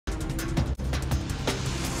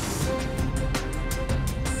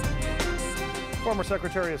Former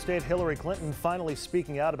Secretary of State Hillary Clinton finally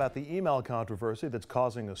speaking out about the email controversy that's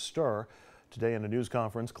causing a stir. Today in a news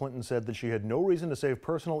conference, Clinton said that she had no reason to save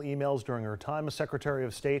personal emails during her time as Secretary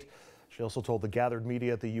of State. She also told the gathered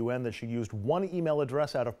media at the UN that she used one email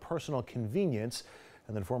address out of personal convenience.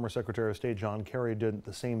 And then former Secretary of State John Kerry did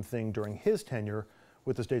the same thing during his tenure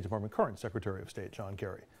with the State Department, current Secretary of State John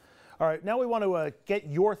Kerry. All right, now we want to get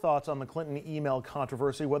your thoughts on the Clinton email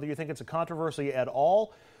controversy, whether you think it's a controversy at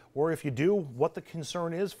all, or if you do, what the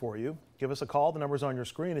concern is for you. Give us a call. The number's on your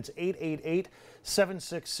screen. It's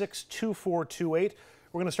 888-766-2428.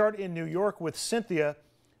 We're going to start in New York with Cynthia.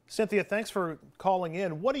 Cynthia, thanks for calling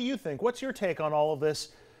in. What do you think? What's your take on all of this?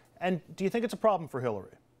 And do you think it's a problem for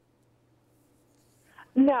Hillary?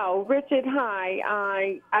 No, Richard,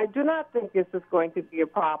 hi. I do not think this is going to be a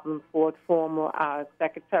problem for former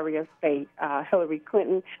Secretary of State Hillary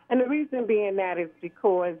Clinton. And the reason being that is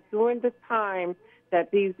because during the time that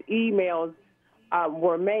these emails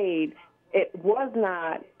were made, it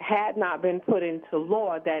had not been put into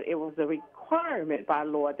law that it was a requirement by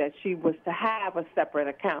law that she was to have a separate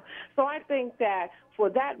account. So I think that for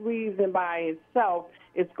that reason by itself,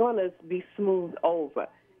 it's going to be smoothed over.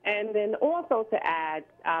 And then also to add,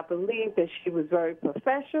 I believe that she was very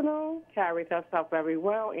professional, carried herself very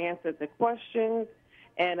well, answered the questions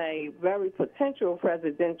in a very potential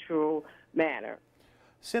presidential manner.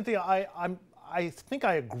 Cynthia, I think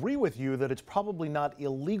I agree with you that it's probably not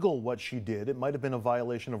illegal what she did. It might have been a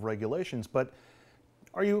violation of regulations, but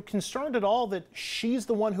are you concerned at all that she's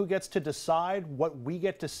the one who gets to decide what we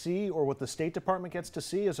get to see or what the State Department gets to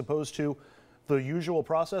see as opposed to the usual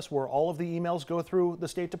process where all of the emails go through the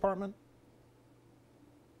State Department?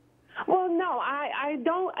 Well, no, I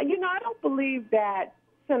don't. I don't believe that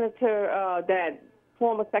that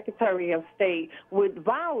former Secretary of State would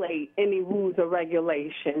violate any rules or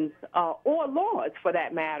regulations or laws, for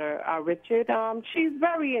that matter, Richard. She's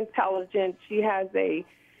very intelligent. She has her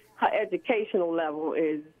educational level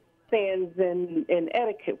stands in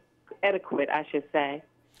etiquette, I should say.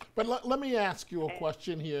 But let me ask you a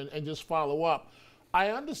question here and just follow up. I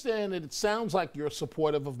understand that it sounds like you're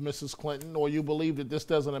supportive of Mrs. Clinton, or you believe that this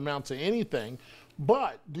doesn't amount to anything,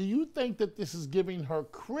 but do you think that this is giving her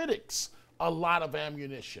critics a lot of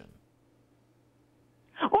ammunition?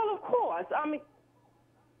 Well, of course.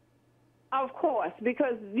 Of course,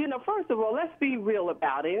 because, first of all, let's be real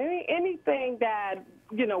about it. Anything that,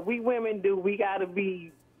 we women do, we got to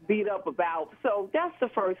be beat up about. So that's the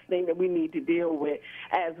first thing that we need to deal with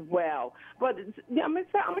as well. But I'm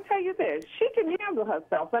gonna tell you this: she can handle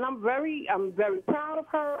herself, and I'm very proud of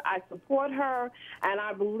her. I support her, and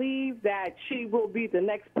I believe that she will be the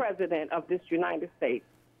next president of this United States.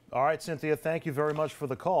 All right, Cynthia, thank you very much for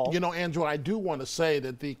the call. Andrew, I do want to say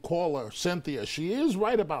that the caller, Cynthia, she is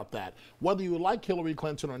right about that. Whether you like Hillary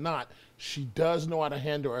Clinton or not, she does know how to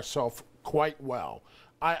handle herself quite well.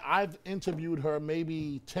 I've interviewed her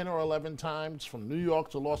maybe 10 or 11 times from New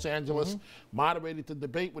York to Los Angeles, moderated the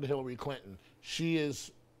debate with Hillary Clinton. She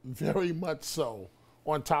is very much so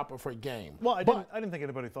on top of her game. Well, I didn't think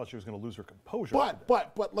anybody thought she was going to lose her composure.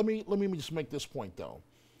 But let me just make this point, though.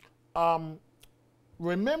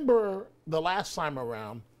 Remember the last time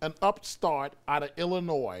around, an upstart out of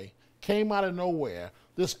Illinois came out of nowhere,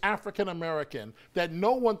 this African-American that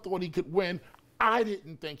no one thought he could win. I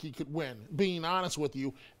didn't think he could win, being honest with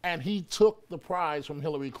you, and he took the prize from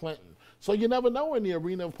Hillary Clinton. So you never know in the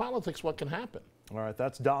arena of politics what can happen. All right,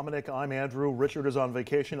 that's Dominic. I'm Andrew. Richard is on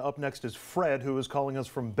vacation. Up next is Fred, who is calling us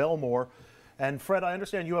from Belmore. And Fred, I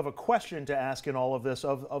understand you have a question to ask in all of this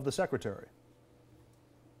of the Secretary.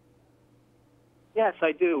 Yes,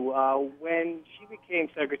 I do. When she became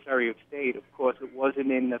Secretary of State, of course, it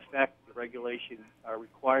wasn't in effect the regulation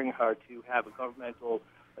requiring her to have a governmental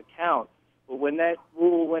account. But when that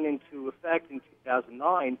rule went into effect in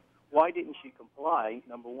 2009, why didn't she comply,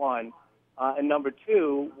 number one? And number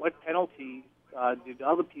two, what penalties did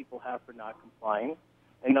other people have for not complying?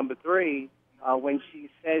 And number three, when she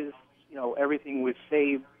says, everything was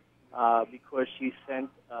saved because she sent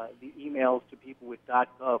the emails to people with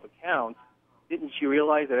 .gov accounts, didn't she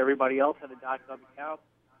realize that everybody else had a .gov account?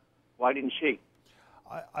 Why didn't she?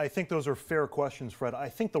 I think those are fair questions, Fred. I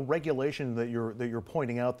think the regulation that you're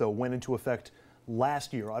pointing out, though, went into effect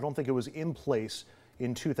last year. I don't think it was in place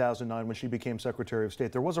in 2009 when she became Secretary of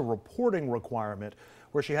State. There was a reporting requirement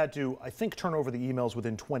where she had to, I think, turn over the emails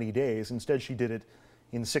within 20 days. Instead, she did it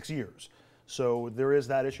in 6 years. So there is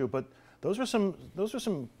that issue. But those are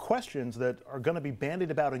some questions that are going to be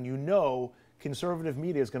bandied about and conservative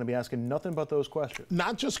media is going to be asking nothing but those questions.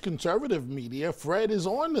 Not just conservative media. Fred is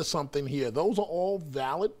on to something here. Those are all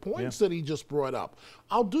valid points that he just brought up.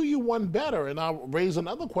 I'll do you one better, and I'll raise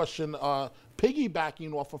another question,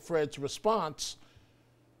 piggybacking off of Fred's response.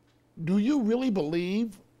 Do you really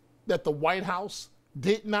believe that the White House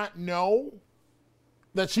did not know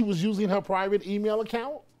that she was using her private email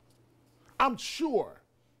account? I'm sure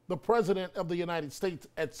the President of the United States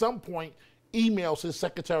at some point emails his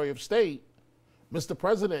Secretary of State, Mr.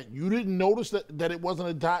 President, you didn't notice that it wasn't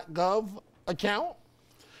a .gov account?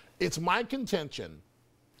 It's my contention,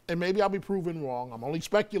 and maybe I'll be proven wrong, I'm only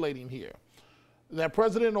speculating here, that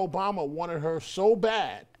President Obama wanted her so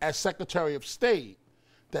bad as Secretary of State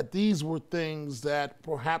that these were things that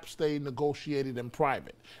perhaps they negotiated in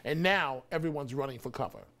private. And now everyone's running for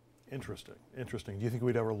cover. Interesting, interesting. Do you think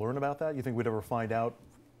we'd ever learn about that? You think we'd ever find out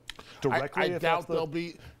directly? I doubt there'll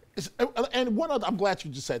be. And one other, I'm glad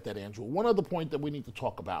you just said that, Andrew. One other point that we need to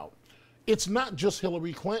talk about. It's not just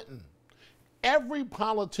Hillary Clinton. Every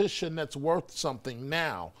politician that's worth something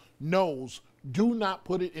now knows do not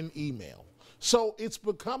put it in email. So it's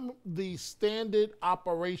become the standard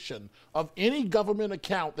operation of any government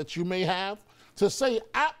account that you may have to say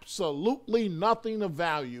absolutely nothing of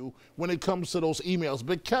value when it comes to those emails,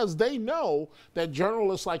 because they know that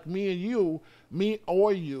journalists like me and you,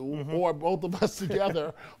 or both of us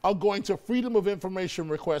together, are going to Freedom of Information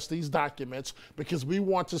request these documents because we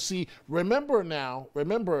want to see. Remember,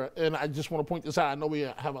 and I just want to point this out, I know we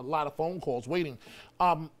have a lot of phone calls waiting.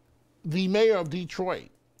 The mayor of Detroit,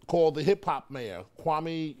 called the hip-hop mayor,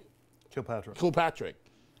 Kwame Kilpatrick,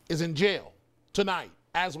 is in jail tonight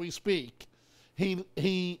as we speak.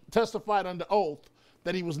 He testified under oath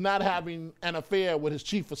that he was not having an affair with his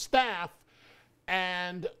chief of staff,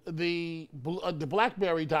 and the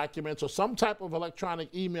BlackBerry documents or some type of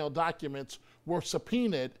electronic email documents were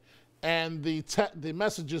subpoenaed, and the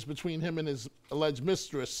messages between him and his alleged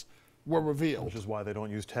mistress were revealed. Which is why they don't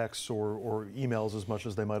use texts or emails as much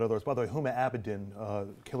as they might otherwise. By the way, Huma Abedin,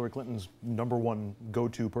 Hillary Clinton's #1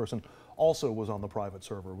 go-to person, also was on the private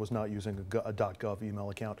server, was not using a .gov email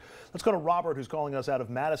account. Let's go to Robert, who's calling us out of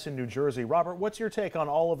Madison, New Jersey. Robert, what's your take on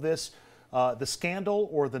all of this, the scandal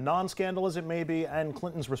or the non-scandal as it may be, and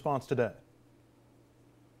Clinton's response today?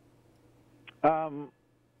 I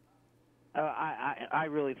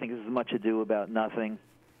really think this is much ado about nothing,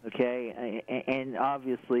 okay? And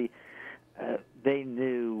obviously, they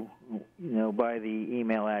knew, by the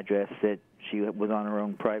email address that she was on her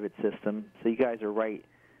own private system. So you guys are right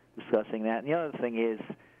discussing that. And the other thing is,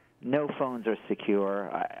 no phones are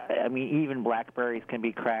secure. I mean, even BlackBerries can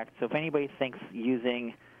be cracked. So if anybody thinks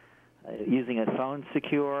using a phone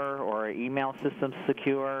secure or an email system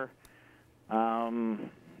secure,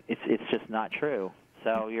 it's just not true.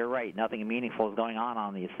 So you're right. Nothing meaningful is going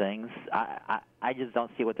on these things. I just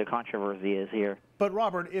don't see what the controversy is here. But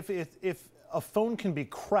Robert, if a phone can be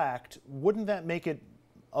cracked, wouldn't that make it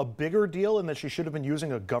a bigger deal in that she should have been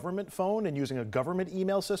using a government phone and using a government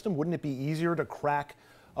email system? Wouldn't it be easier to crack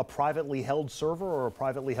a privately held server or a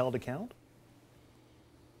privately held account?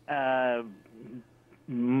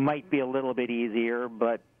 Might be a little bit easier,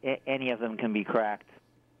 but any of them can be cracked.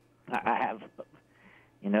 I have,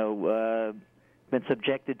 been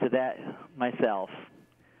subjected to that myself.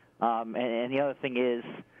 And the other thing is,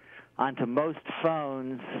 onto most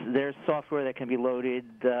phones, there's software that can be loaded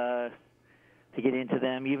to get into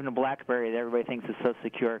them. Even a BlackBerry that everybody thinks is so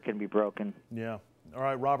secure can be broken. Yeah. All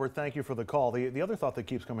right, Robert, thank you for the call. The other thought that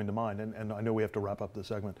keeps coming to mind, and I know we have to wrap up this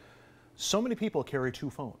segment, so many people carry two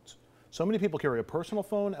phones. So many people carry a personal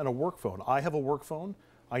phone and a work phone. I have a work phone.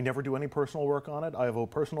 I never do any personal work on it. I have a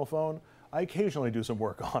personal phone. I occasionally do some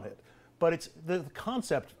work on it. But it's the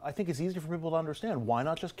concept, I think, is easy for people to understand. Why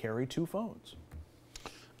not just carry two phones?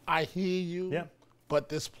 I hear you, but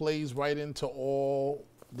this plays right into all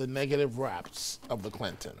the negative raps of the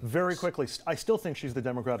Clintons. Very quickly, I still think she's the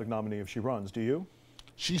Democratic nominee if she runs. Do you?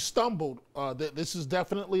 She stumbled. This is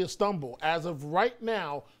definitely a stumble. As of right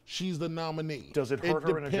now, she's the nominee. Does it hurt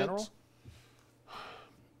her in a general?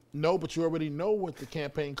 No, but you already know what the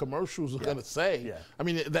campaign commercials are going to say. Yeah. I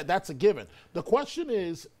mean, that's a given. The question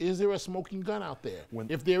is there a smoking gun out there?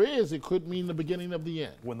 If there is, it could mean the beginning of the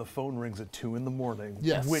end. When the phone rings at 2 in the morning,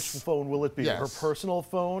 yes. Which phone will it be? Yes. Her personal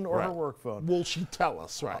phone or her work phone? Will she tell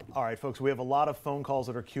us, right? All right, folks, we have a lot of phone calls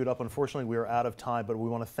that are queued up. Unfortunately, we are out of time, but we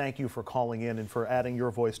want to thank you for calling in and for adding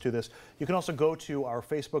your voice to this. You can also go to our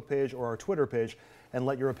Facebook page or our Twitter page and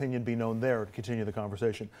let your opinion be known there to continue the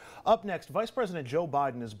conversation. Up next, Vice President Joe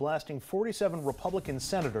Biden is blasting 47 Republican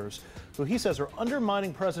senators who he says are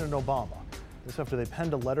undermining President Obama. This after they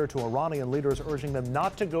penned a letter to Iranian leaders urging them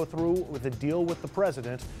not to go through with a deal with the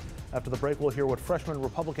president. After the break, we'll hear what freshman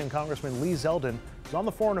Republican Congressman Lee Zeldin, who's on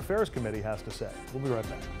the Foreign Affairs Committee, has to say. We'll be right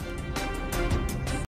back.